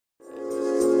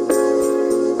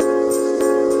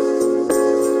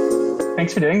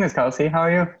Thanks for doing this, Kelsey. How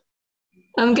are you?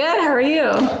 I'm good. How are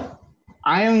you?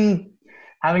 I am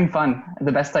having fun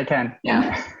the best I can.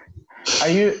 Yeah. Are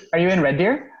you in Red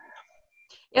Deer?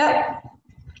 Yeah.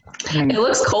 Mm. It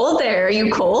looks cold there. Are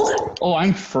you cold? Oh,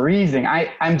 I'm freezing.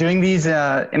 I'm doing these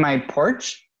in my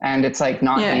porch, and it's like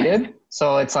not Yeah. heated,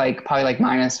 so it's like probably like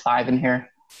 -5 in here.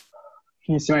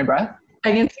 Can you see my breath?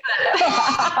 I can see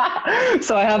that.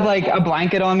 So I have like a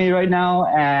blanket on me right now,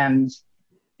 and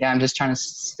yeah, I'm just trying to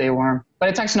stay warm. But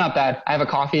it's actually not bad. I have a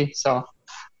coffee, so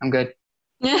I'm good.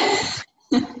 Yeah.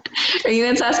 Are you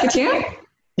in Saskatoon?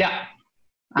 Yeah,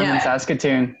 I'm in Yeah.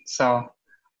 Saskatoon, so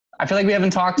I feel like we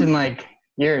haven't talked in like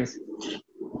years.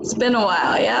 It's been a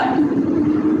while. Yeah.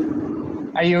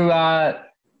 Are you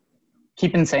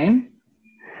keeping sane?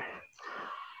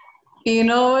 You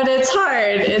know what? It's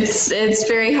hard. It's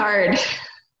very hard.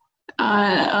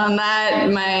 On that,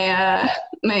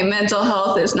 my mental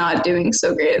health is not doing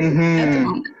so great at the Mm-hmm.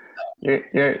 moment.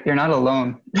 You're not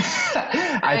alone.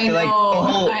 I feel like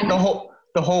I know.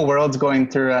 the whole world's going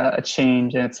through a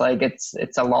change, and it's like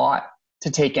it's a lot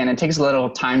to take in. It takes a little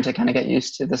time to kind of get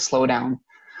used to the slowdown.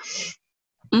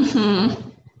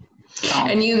 Mm-hmm. Um,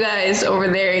 And you guys over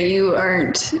there, you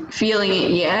aren't feeling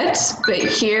it yet, but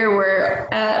here we're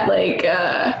at like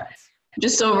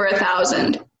just over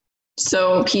 1,000.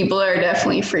 So people are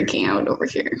definitely freaking out over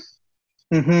here.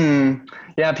 mm-hmm.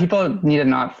 Yeah, people need to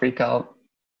not freak out.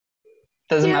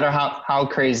 Doesn't Yeah. matter how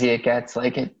crazy it gets.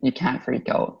 Like you can't freak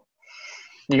out.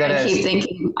 You I gotta. keep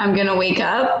thinking I'm going to wake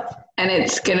up and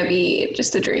it's going to be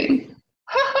just a dream.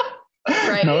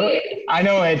 Right? No, I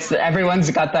know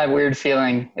everyone's got that weird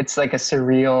feeling. It's like a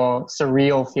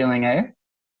surreal feeling, eh?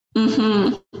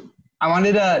 Mm-hmm. I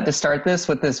wanted to start this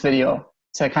with this video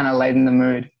to kind of lighten the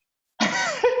mood.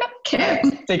 Okay.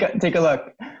 Take a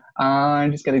look.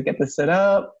 I'm just gonna get this set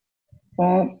up.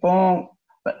 Boom, boom.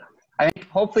 But I think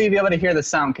hopefully you'll be able to hear the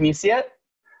sound. Can you see it?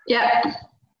 Yeah.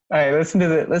 All right, listen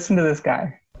to this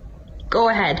guy. Go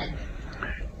ahead.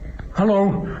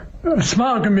 Hello. A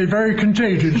smile can be very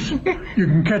contagious. You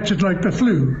can catch it like the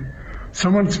flu.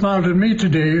 Someone smiled at me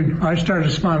today, and I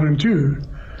started smiling too.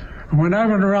 And when I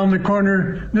went around the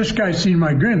corner, this guy seen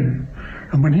my grin.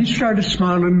 And when he started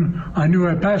smiling, I knew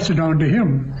I passed it on to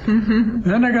him.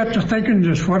 Then I got to thinking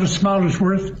just what a smile is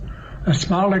worth. A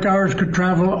smile like ours could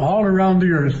travel all around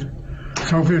the earth.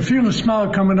 So if you feel a smile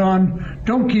coming on,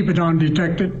 don't keep it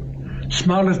undetected.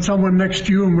 Smile at someone next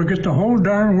to you and we'll get the whole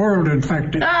darn world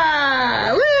infected.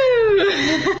 Ah, woo!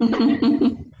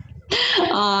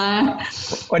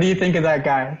 What do you think of that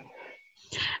guy?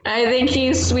 I think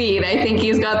he's sweet. I think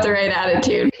he's got the right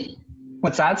attitude.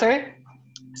 What's that, sorry?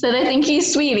 Said I think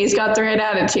he's sweet. He's got the right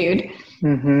attitude.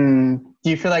 Mm-hmm. Do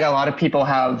you feel like a lot of people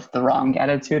have the wrong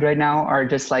attitude right now, or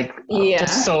just like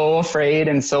just so afraid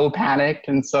and so panicked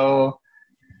and so,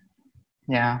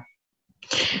 yeah.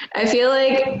 I feel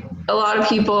like a lot of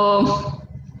people,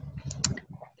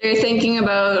 they're thinking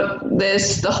about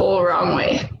this the whole wrong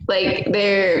way. Like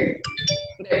they're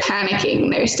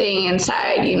panicking, they're staying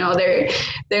inside, you know,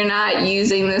 they're not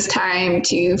using this time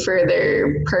to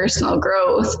further personal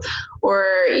growth or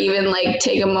even like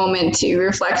take a moment to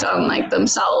reflect on like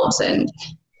themselves and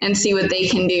see what they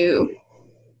can do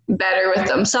better with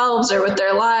themselves or with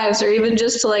their lives, or even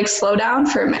just to like slow down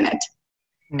for a minute.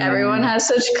 Everyone has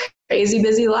such crazy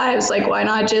busy lives. Like, why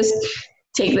not just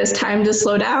take this time to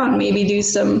slow down? Maybe do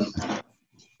some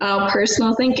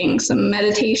personal thinking, some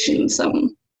meditation,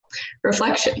 some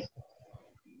reflection.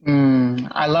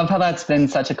 I love how that's been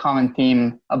such a common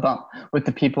theme with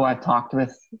the people I've talked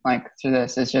with, like through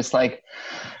this. It's just like,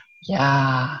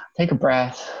 yeah, take a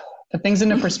breath, put things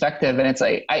into perspective. And it's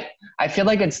like, I feel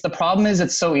like the problem is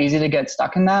it's so easy to get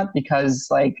stuck in that because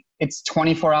like it's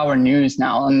 24-hour news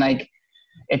now. And like,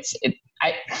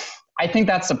 I think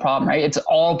that's the problem, right? It's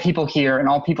all people hear and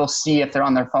all people see if they're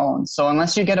on their phones. So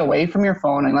unless you get away from your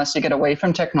phone, unless you get away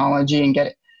from technology and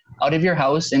get out of your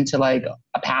house into like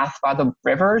a path by the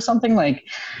river or something, like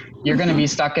you're going to be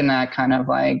stuck in that kind of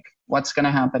like, what's going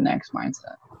to happen next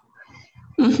mindset,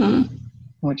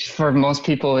 which for most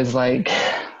people is like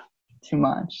too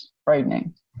much,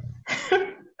 frightening.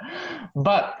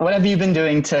 But what have you been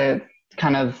doing to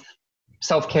kind of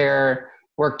self-care,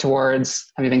 work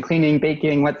towards? Have you been cleaning,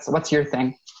 baking? What's your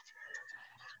thing?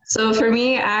 So for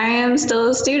me, I am still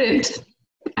a student.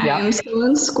 I am still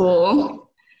in school,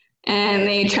 and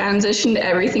they transitioned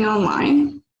everything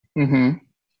online.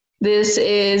 This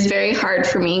is very hard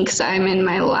for me because I'm in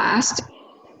my last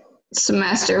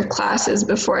semester of classes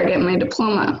before I get my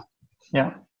diploma.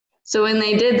 Yeah. So when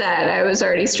they did that, I was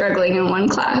already struggling in one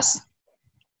class.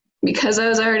 because I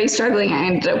was already struggling, I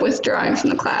ended up withdrawing from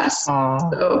the class.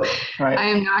 So right. I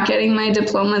am not getting my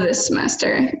diploma this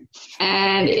semester,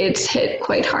 and it's hit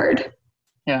quite hard.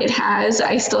 Yeah. It has.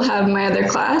 I still have my other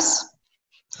class,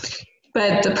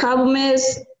 but the problem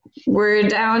is we're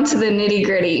down to the nitty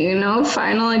gritty, you know,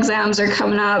 final exams are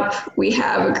coming up. We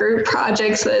have a group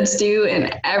projects that's due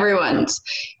and everyone's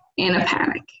in a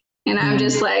panic. And I'm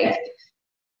just like,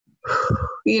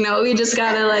 you know, we just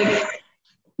got to like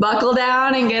buckle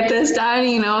down and get this done.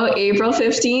 You know, April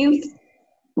 15th,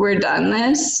 we're done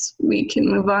this. We can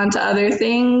move on to other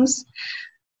things.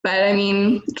 But I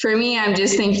mean, for me, I'm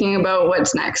just thinking about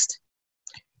what's next.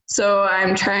 So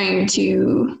I'm trying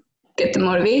to get the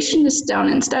motivation to sit down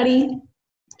and study.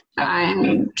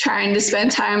 I'm trying to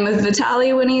spend time with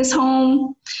Vitaly when he's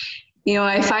home. You know,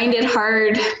 I find it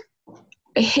hard.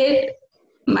 I hit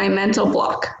my mental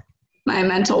block, my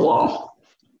mental wall.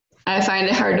 I find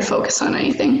it hard to focus on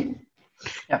anything.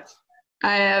 Yeah.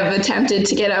 I have attempted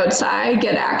to get outside,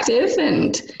 get active,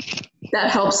 and that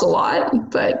helps a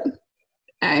lot. But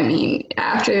I mean,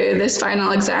 after this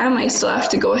final exam, I still have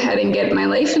to go ahead and get my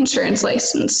life insurance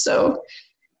license. So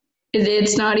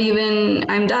it's not even,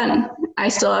 I'm done. I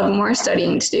still have more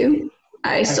studying to do.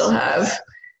 I still have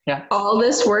all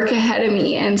this work ahead of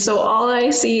me. And so all I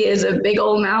see is a big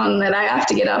old mountain that I have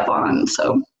to get up on.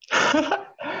 So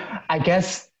I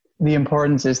guess the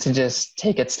importance is to just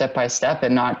take it step by step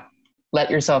and not let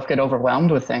yourself get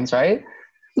overwhelmed with things, right?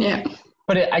 Yeah.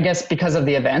 But I guess because of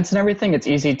the events and everything, it's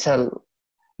easy to,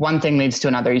 one thing leads to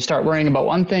another. You start worrying about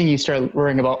one thing, you start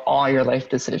worrying about all your life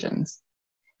decisions.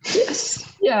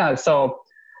 Yes. Yeah. So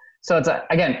it's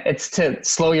again, it's to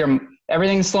slow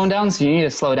everything's slowing down. So you need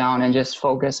to slow down and just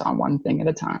focus on one thing at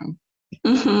a time.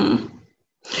 Mm-hmm.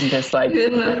 And just like,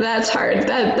 that's hard.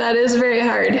 That is very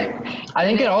hard. I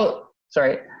think it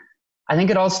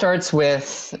all starts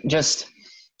with just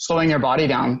slowing your body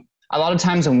down. A lot of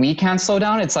times when we can't slow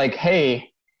down, it's like, hey,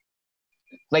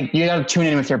 like you got to tune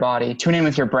in with your body, tune in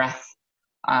with your breath.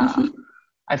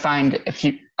 I find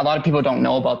a lot of people don't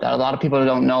know about that. A lot of people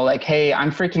don't know, like, hey,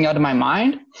 I'm freaking out of my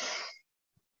mind.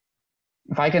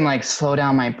 If I can like slow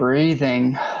down my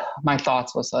breathing, my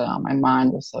thoughts will slow down. My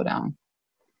mind will slow down.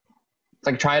 It's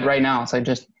like, try it right now. It's like,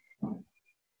 just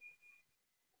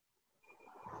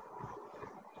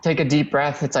take a deep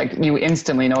breath. It's like you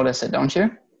instantly notice it, don't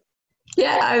you?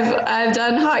 Yeah, I've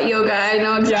done hot yoga. I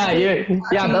know exactly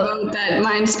about that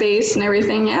mind space and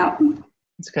everything. Yeah.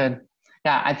 It's good.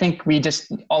 Yeah, I think we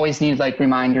just always need like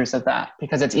reminders of that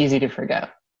because it's easy to forget.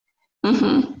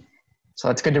 Mm-hmm. So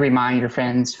it's good to remind your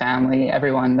friends, family,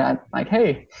 everyone that like,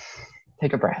 hey,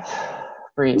 take a breath,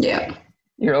 breathe. Yeah.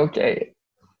 You're okay.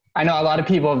 I know a lot of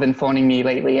people have been phoning me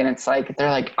lately and it's like, they're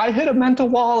like, I hit a mental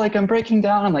wall, like I'm breaking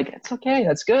down. I'm like, it's okay.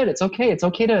 That's good. It's okay. It's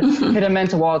okay to hit a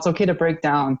mental wall. It's okay to break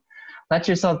down. Let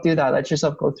yourself do that. Let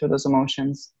yourself go through those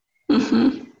emotions.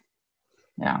 Mm-hmm.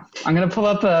 Yeah. I'm going to pull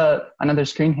up another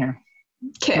screen here.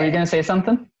 Okay. Were you going to say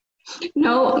something?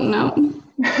 No.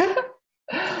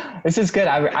 This is good.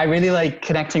 I really like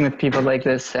connecting with people like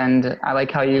this, and I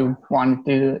like how you want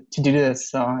to do this.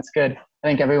 So it's good. I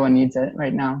think everyone needs it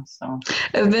right now. So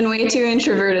I've been way too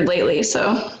introverted lately.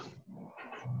 So.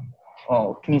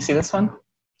 Oh, can you see this one?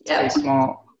 Yeah. Very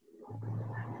small.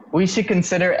 We should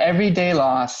consider every day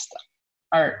lost.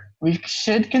 We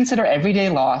should consider every day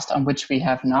lost on which we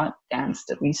have not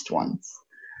danced at least once.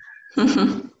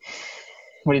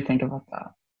 What do you think about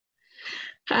that?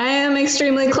 I am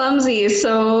extremely clumsy,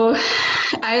 so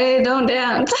I don't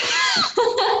dance.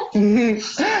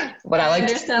 What I like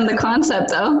understand the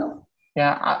concept, though.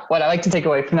 Yeah, what I like to take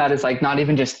away from that is like not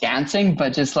even just dancing,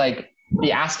 but just like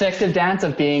the aspect of dance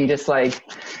of being just like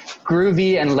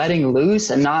groovy and letting loose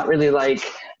and not really like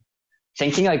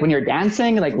thinking. Like when you're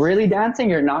dancing, like really dancing,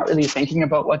 you're not really thinking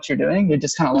about what you're doing. You're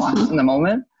just kind of lost in the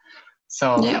moment.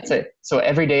 So that's it. So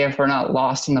every day, if we're not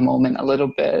lost in the moment a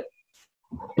little bit,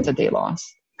 it's a day lost.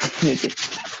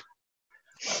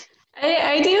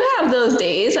 I do have those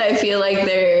days. I feel like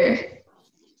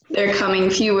they're coming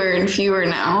fewer and fewer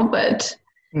now, but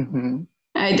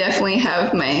I definitely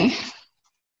have my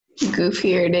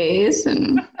goofier days,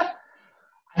 and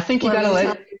I think you gotta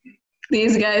let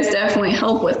these guys definitely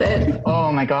help with it.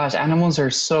 Oh my gosh, animals are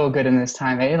so good in this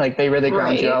time, eh? Like they really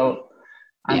ground you out.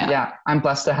 I'm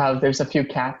blessed to have. There's a few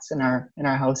cats in our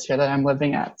house here that I'm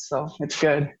living at, so it's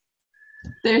good.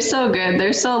 They're so good.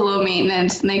 They're so low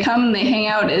maintenance, and they come, they hang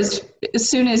out as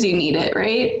soon as you need it,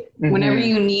 right? Whenever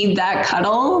you need that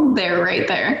cuddle, they're right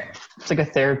there. It's like a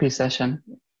therapy session.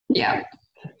 Yeah.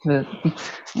 The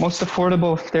most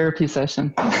affordable therapy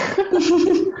session.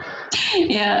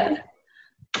 Yeah.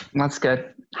 That's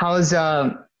good. How's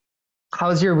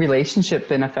how's your relationship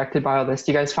been affected by all this?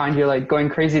 Do you guys find you're like going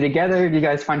crazy together? Do you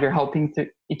guys find you're helping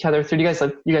each other through? Do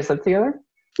you guys live together?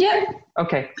 Yeah.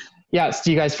 Okay. Yeah. So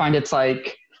do you guys find it's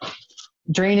like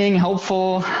draining,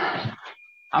 helpful?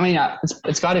 I mean,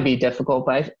 it's got to be difficult,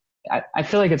 but I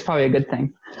feel like it's probably a good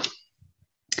thing.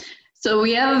 So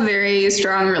we have a very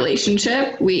strong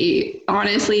relationship. We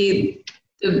honestly,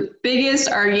 the biggest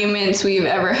arguments we've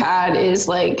ever had is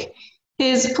like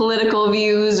his political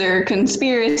views or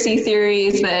conspiracy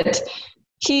theories that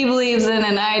he believes in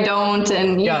and I don't.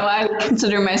 And, you know, I would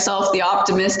consider myself the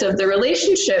optimist of the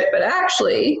relationship, but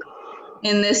actually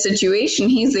in this situation,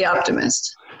 he's the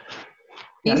optimist.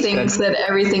 He thinks that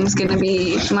everything's going to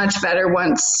be much better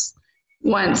once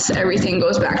everything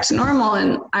goes back to normal.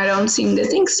 And I don't seem to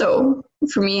think so.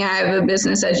 For me, I have a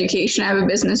business education. I have a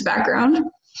business background.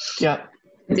 Yeah.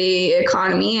 The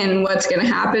economy and what's going to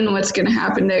happen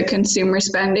to consumer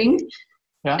spending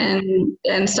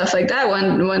and stuff like that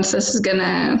once this is going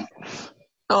to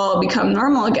all become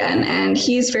normal again. And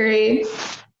he's very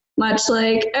much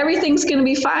like, everything's going to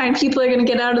be fine. People are going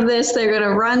to get out of this. They're going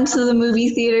to run to the movie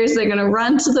theaters. They're going to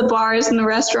run to the bars and the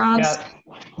restaurants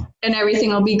and everything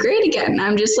will be great again.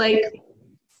 I'm just like,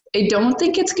 I don't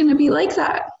think it's going to be like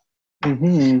that.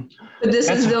 Mm-hmm. But this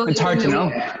is the only it's hard to know.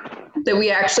 That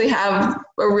we actually have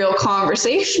a real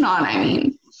conversation on. I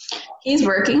mean, he's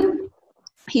working.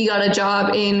 He got a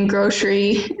job in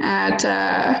grocery at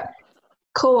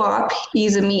Co-op.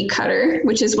 He's a meat cutter,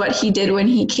 which is what he did when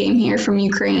he came here from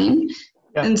Ukraine.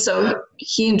 Yeah. And so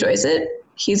he enjoys it.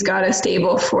 He's got a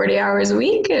stable 40 hours a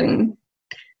week, and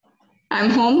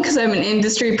I'm home because I'm an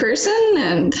industry person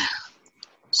and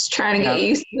just trying to get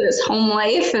used to this home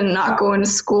life and not going to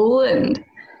school. And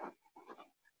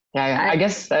I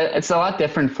guess it's a lot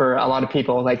different for a lot of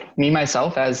people. Like me,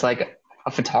 myself, as like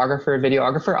a photographer,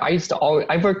 videographer,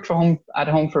 I worked at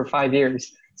home for 5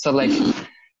 years. So like,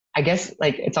 I guess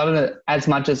like it's not as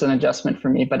much as an adjustment for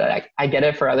me, but I get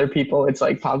it for other people. It's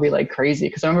like probably like crazy.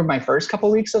 Cause I remember my first couple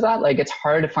of weeks of that, like it's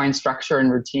hard to find structure and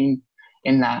routine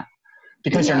in that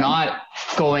because you're not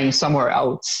going somewhere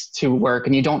else to work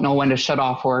and you don't know when to shut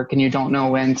off work and you don't know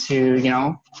when to, you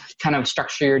know, kind of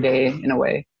structure your day in a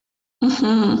way.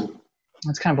 Mm-hmm.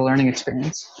 That's kind of a learning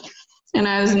experience. And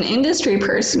I was an industry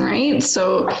person, right?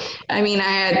 So, I mean, I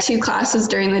had 2 classes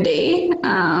during the day.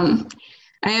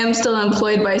 I am still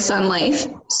employed by Sun Life.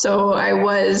 So I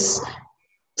was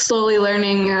slowly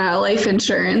learning life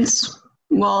insurance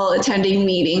while attending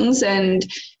meetings. And,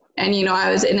 you know,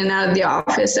 I was in and out of the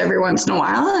office every once in a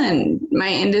while. And my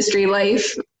industry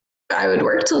life, I would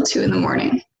work till 2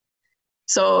 a.m.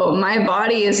 So my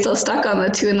body is still stuck on the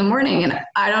 2 a.m. and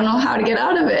I don't know how to get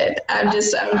out of it. I'm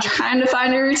trying to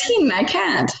find a routine. I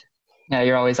can't. Yeah,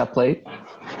 you're always up late.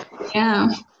 Yeah.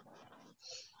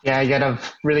 Yeah, you gotta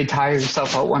really tire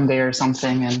yourself out one day or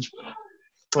something and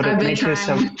make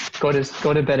yourself go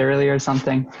to bed early or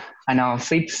something. I know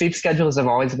sleep schedules have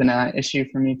always been an issue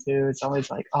for me too. It's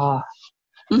always like,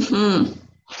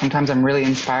 sometimes I'm really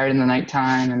inspired in the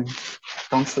nighttime and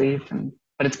don't sleep,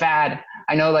 but it's bad.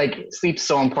 I know like sleep's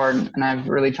so important and I've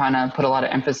really trying to put a lot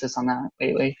of emphasis on that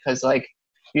lately because like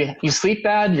you sleep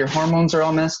bad, your hormones are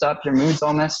all messed up, your mood's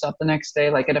all messed up the next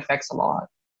day. Like it affects a lot.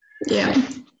 Yeah.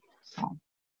 So,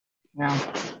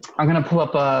 yeah. I'm going to pull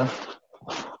up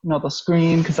the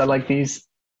screen because I like these.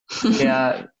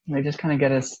 Yeah. They just kind of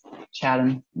get us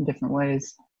chatting in different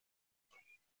ways.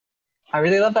 I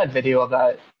really love that video of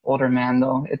that older man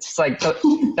though. It's like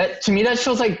that to me, that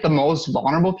shows like the most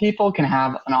vulnerable people can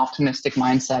have an optimistic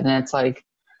mindset. And it's like,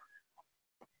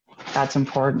 that's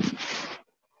important.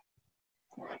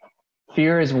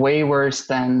 Fear is way worse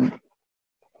than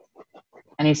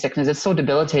any sickness. It's so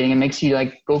debilitating. It makes you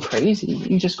like go crazy.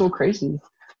 You just go crazy.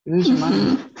 You lose your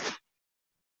mind.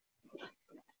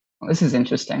 Well, this is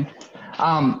interesting.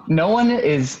 No one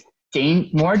is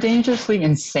more dangerously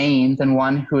insane than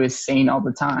one who is sane all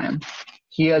the time.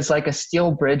 He is like a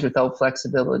steel bridge without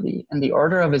flexibility, and the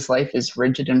order of his life is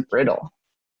rigid and brittle.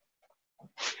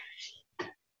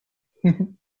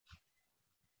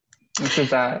 This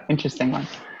is an interesting one.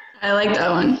 I like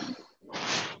that one.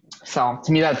 So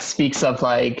to me, that speaks of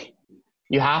like,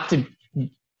 you have to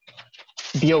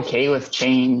be okay with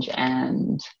change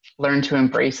and learn to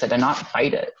embrace it and not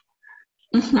fight it.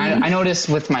 I noticed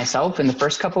with myself in the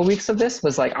first couple of weeks of this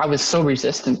was like, I was so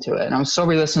resistant to it. And I was so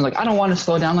resistant, like, I don't want to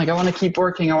slow down. Like, I want to keep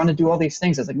working. I want to do all these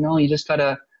things. It's like, no, you just got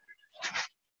to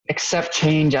accept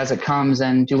change as it comes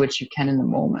and do what you can in the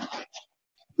moment.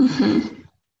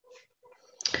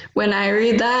 When I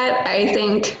read that, I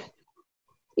think,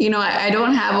 you know, I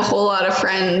don't have a whole lot of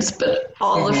friends, but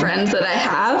all the friends that I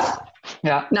have,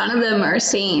 Yeah. None of them are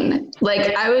sane.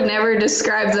 Like, I would never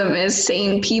describe them as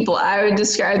sane people. I would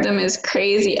describe them as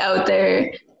crazy out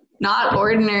there, not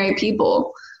ordinary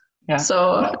people. Yeah.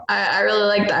 So I really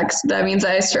like that, because that means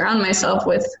I surround myself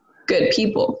with good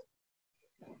people.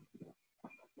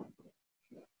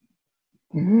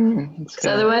 Because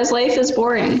otherwise life is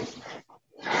boring.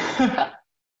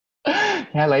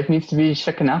 Yeah, life needs to be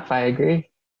shooken up. I agree.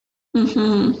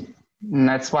 Mm-hmm. And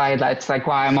that's why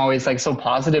I'm always like so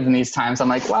positive in these times. I'm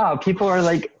like, wow, people are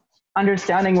like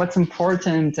understanding what's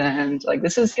important, and like,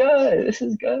 this is good. This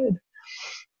is good.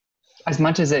 As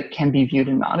much as it can be viewed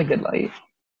in not a good light.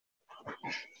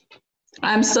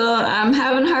 I'm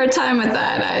having a hard time with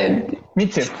that. Me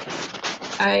too.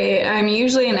 I'm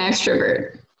usually an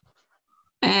extrovert.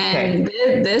 And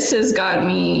this has got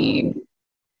me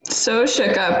so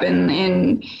shook up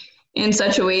in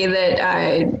such a way that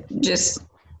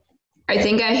I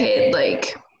think I hit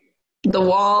like the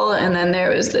wall, and then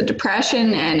there was the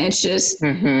depression, and it's just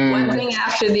one thing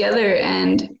after the other.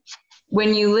 And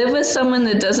when you live with someone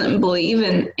that doesn't believe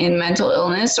in mental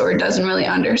illness, or doesn't really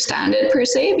understand it per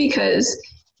se, because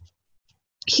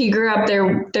he grew up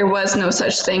there was no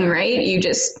such thing, right? You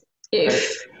just,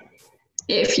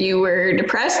 if you were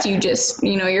depressed, you just,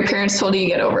 your parents told you to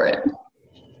get over it.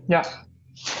 Yeah.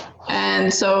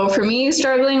 And so for me,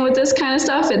 struggling with this kind of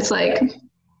stuff, it's like,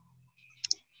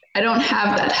 I don't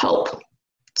have that help.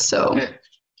 So,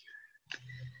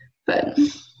 but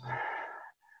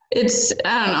it's,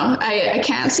 I don't know. I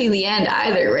can't see the end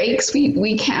either, right? Because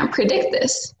we can't predict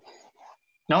this.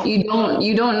 No. You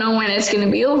don't know when it's going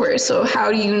to be over. So how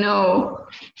do you know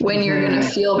when you're going to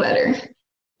feel better?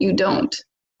 You don't.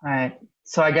 Right.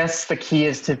 So I guess the key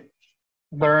is to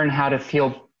learn how to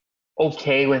feel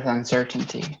okay with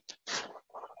uncertainty.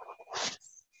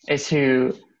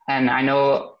 And I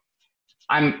know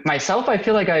I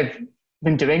feel like I've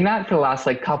been doing that for the last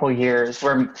like couple years,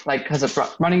 where like, because of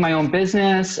running my own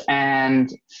business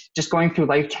and just going through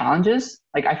life challenges,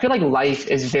 like I feel like life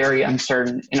is very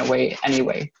uncertain in a way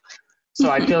anyway. So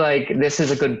I feel like this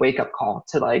is a good wake up call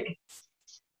to like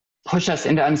push us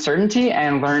into uncertainty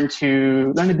and learn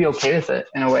to be okay with it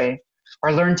in a way,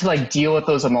 or learn to like deal with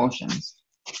those emotions.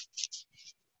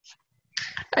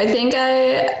 I think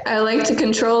I like to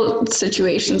control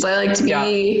situations. I like to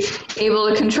be able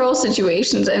to control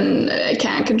situations, and I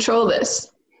can't control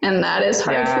this. And that is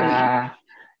hard for me.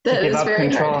 That is very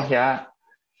control. Hard. Yeah.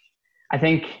 I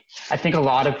think a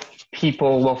lot of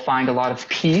people will find a lot of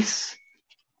peace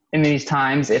in these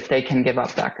times if they can give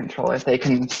up that control, if they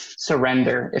can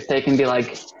surrender, if they can be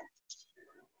like,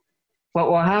 what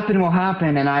will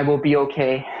happen, and I will be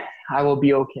okay. I will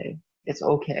be okay. It's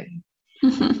okay.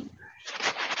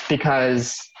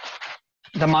 Because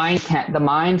the mind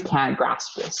can't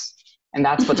grasp this, and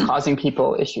that's what's causing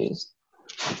people issues.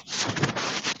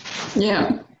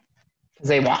 Yeah, because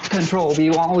they want control. We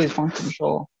always want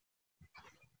control,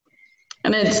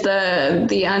 and it's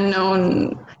the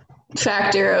unknown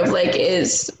factor of like,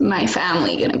 is my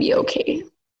family gonna be okay?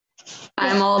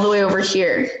 I'm all the way over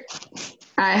here.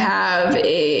 I have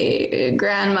a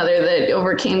grandmother that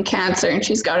overcame cancer, and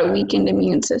she's got a weakened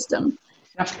immune system.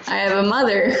 Yep. I have a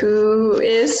mother who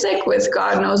is sick with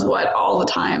God knows what all the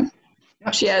time.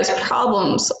 Yep. She has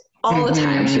problems all the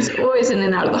time. She's always in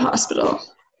and out of the hospital.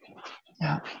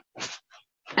 Yeah.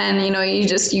 And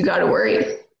you got to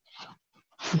worry.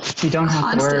 You don't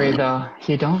have to worry though.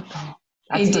 You don't though.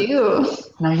 I do.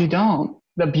 No, you don't.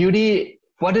 The beauty,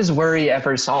 what does worry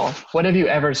ever solve? What have you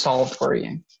ever solved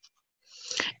worrying?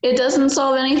 It doesn't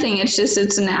solve anything. It's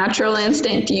a natural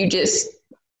instinct.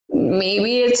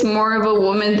 Maybe it's more of a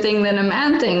woman thing than a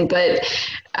man thing, but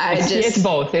it's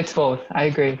both. It's both. I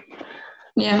agree.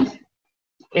 Yeah.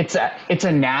 It's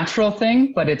a natural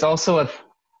thing, but it's also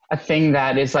a thing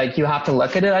that is like, you have to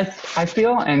look at it, I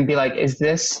feel, and be like, is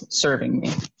this serving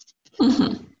me?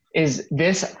 Mm-hmm. Is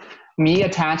this me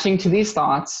attaching to these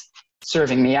thoughts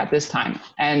serving me at this time?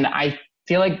 And I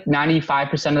feel like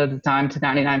 95% of the time to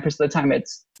 99% of the time,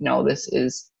 it's no, this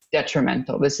is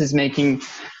detrimental. This is making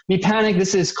me panic.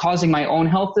 This is causing my own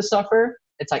health to suffer.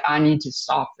 It's like, I need to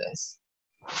stop this,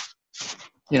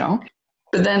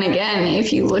 But then again,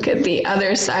 if you look at the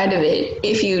other side of it,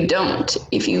 if you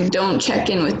don't check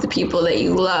in with the people that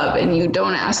you love, and you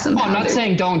don't ask them. I'm not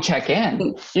saying don't check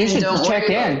in. You should check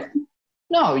in.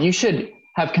 No, you should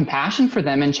have compassion for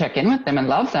them and check in with them and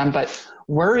love them. But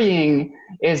worrying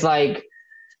is like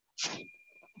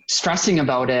stressing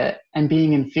about it and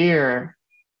being in fear.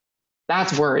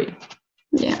 That's worry.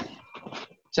 Yeah.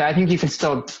 So I think you can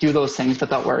still do those things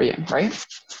without worrying, right?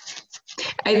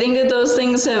 I think that those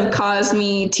things have caused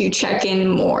me to check in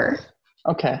more.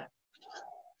 Okay.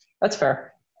 That's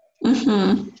fair.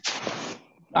 Mm-hmm.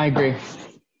 I agree.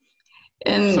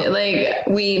 And like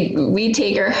we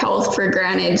take our health for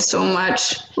granted so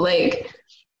much. Like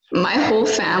my whole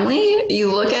family,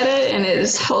 you look at it and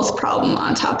it's health problem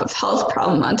on top of health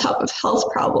problem on top of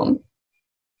health problem.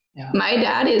 Yeah. My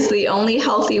dad is the only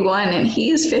healthy one and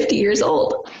he's 50 years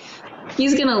old.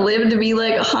 He's gonna live to be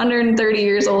like 130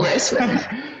 years old, I swear.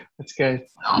 That's good.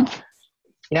 So,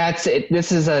 Yeah,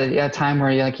 this is a time where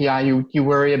you're like, yeah, you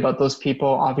worry about those people,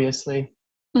 obviously.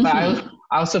 But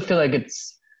I also feel like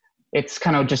it's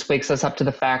kind of just wakes us up to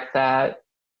the fact that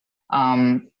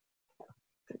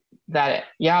that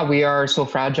yeah, we are so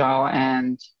fragile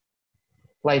and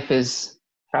life is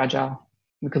fragile.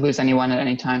 We could lose anyone at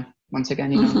any time. Once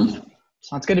again, you know.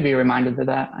 So it's good to be reminded of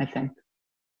that, I think.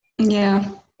 yeah.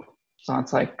 So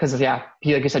it's like, because yeah,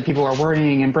 like you said, people are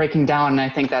worrying and breaking down, and I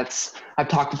think I've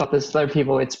talked about this with other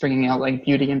people. It's bringing out like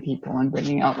beauty in people and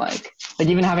bringing out like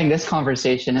even having this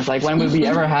conversation is like, when would we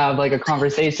ever have like a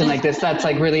conversation like this? That's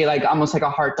like really like almost like a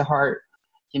heart to heart,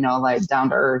 you know, like down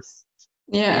to earth.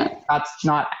 Yeah. That's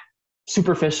not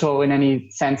superficial in any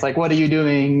sense. Like, what are you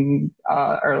doing?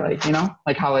 Or like, you know,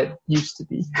 like how it used to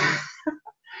be.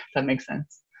 That makes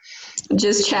sense.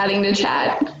 Just chatting to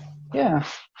chat. Yeah.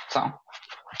 So.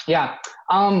 Yeah.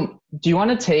 Do you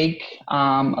want to take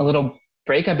a little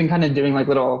break? I've been kind of doing like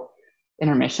little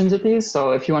intermissions with these.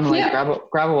 So if you want to like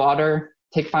grab a water,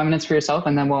 take 5 minutes for yourself,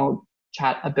 and then we'll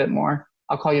chat a bit more.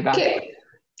 I'll call you back. Okay.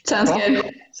 Sounds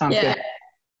good. Sounds good.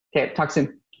 Okay. Talk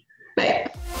soon.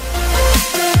 Bye.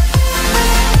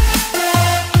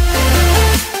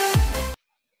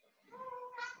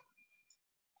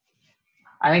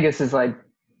 I think this is like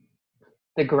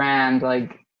the grand,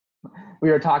 like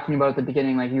we were talking about at the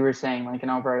beginning, like you were saying, like in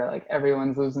Alberta, like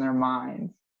everyone's losing their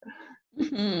minds.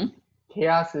 Mm-hmm.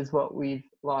 Chaos is what we've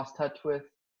lost touch with.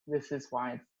 This is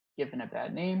why it's given a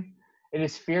bad name. It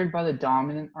is feared by the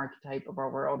dominant archetype of our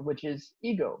world, which is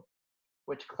ego,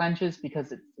 which clenches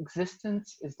because its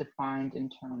existence is defined in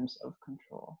terms of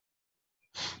control.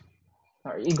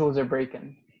 Our egos are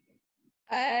breaking.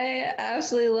 I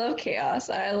absolutely love chaos.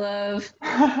 I love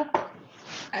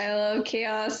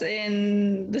chaos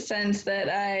in the sense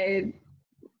that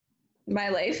my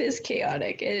life is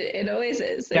chaotic. It always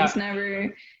is. It's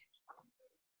never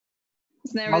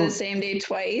the same day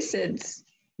twice. It's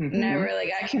never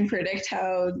like I can predict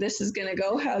how this is gonna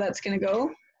go, how that's gonna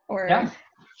go. Or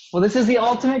well, this is the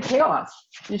ultimate chaos.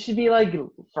 You should be like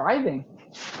thriving.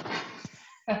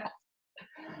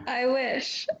 I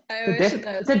wish.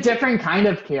 It's a different kind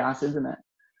of chaos, isn't it?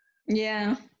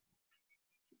 Yeah.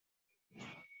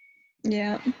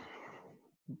 Yeah.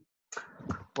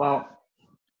 Well,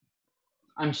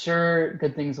 I'm sure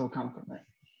good things will come from it.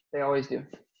 They always do.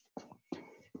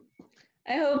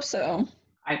 I hope so.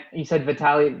 You said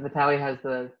Vitaly has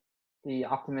the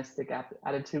optimistic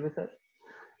attitude with it.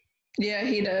 Yeah,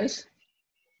 he does.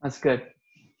 That's good.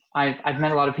 I've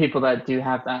met a lot of people that do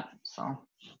have that. So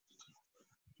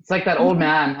it's like that old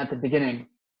man at the beginning.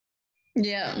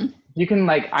 Yeah. You can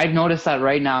like, I've noticed that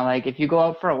right now. Like if you go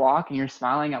out for a walk and you're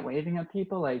smiling and waving at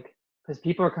people, like because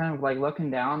people are kind of like looking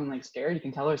down and like scared. You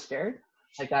can tell they're scared.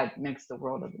 Like that makes the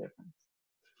world of a difference.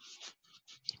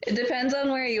 It depends on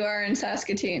where you are in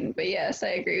Saskatoon, but yes, I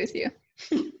agree with you.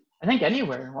 I think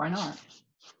anywhere. Why not?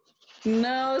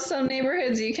 No, some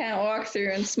neighborhoods you can't walk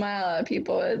through and smile at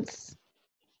people. It's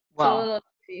a little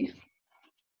iffy.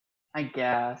 I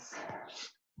guess.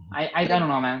 I don't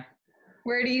know, man.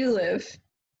 Where do you live?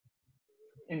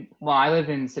 I live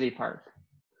in City Park.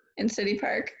 In City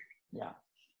Park? Yeah.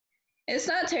 It's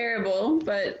not terrible,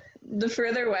 but the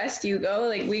further west you go,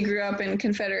 like we grew up in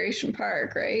Confederation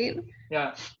Park, right?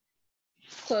 Yeah.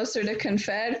 Closer to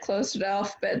Confed, closer to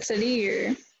Alphabet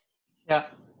City,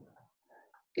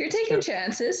 you're taking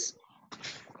chances.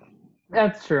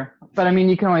 That's true. But I mean,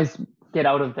 you can always get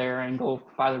out of there and go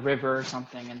by the river or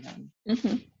something and then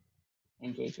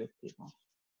engage with people.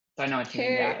 So I know what you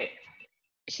mean. Yeah.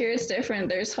 Here it's different.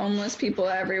 There's homeless people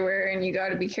everywhere and you got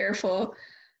to be careful.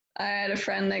 I had a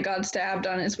friend that got stabbed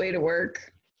on his way to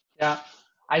work. Yeah.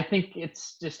 I think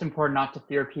it's just important not to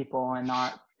fear people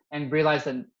and realize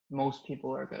that most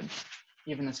people are good,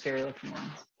 even the scary looking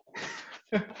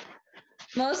ones.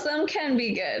 Most of them can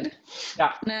be good.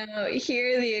 Yeah. Now,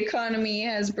 here the economy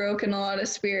has broken a lot of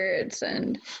spirits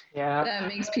and that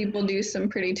makes people do some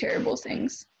pretty terrible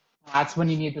things. That's when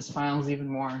you need the smiles even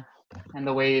more and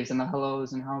the waves and the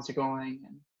hellos and how's it going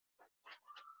and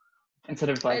instead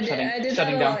of like shutting down. I did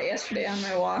that a lot yesterday on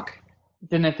my walk.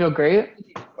 Didn't it feel great?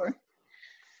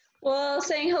 Well,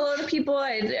 saying hello to people,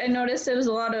 I noticed there was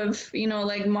a lot of,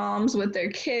 like moms with their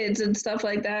kids and stuff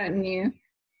like that. And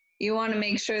you want to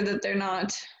make sure that they're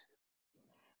not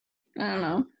I don't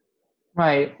know.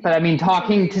 Right. But I mean,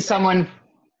 talking to someone,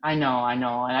 I know.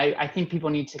 And I think people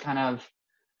need to kind of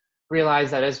realize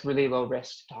that it's really low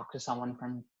risk to talk to someone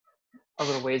from a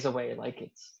little ways away.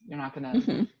 Like you're not going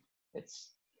to,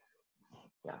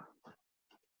 yeah.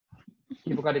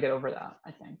 People got to get over that,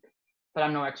 I think. But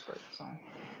I'm no expert, so.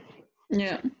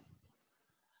 Yeah.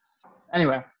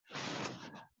 Anyway.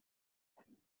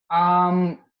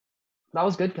 That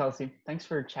was good, Kelsey. Thanks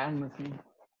for chatting with me.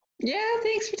 Yeah,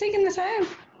 thanks for taking the time.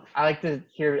 I like to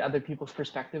hear other people's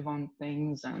perspective on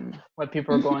things and what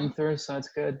people are going through, so it's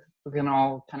good. We can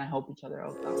all kind of help each other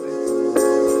out that way.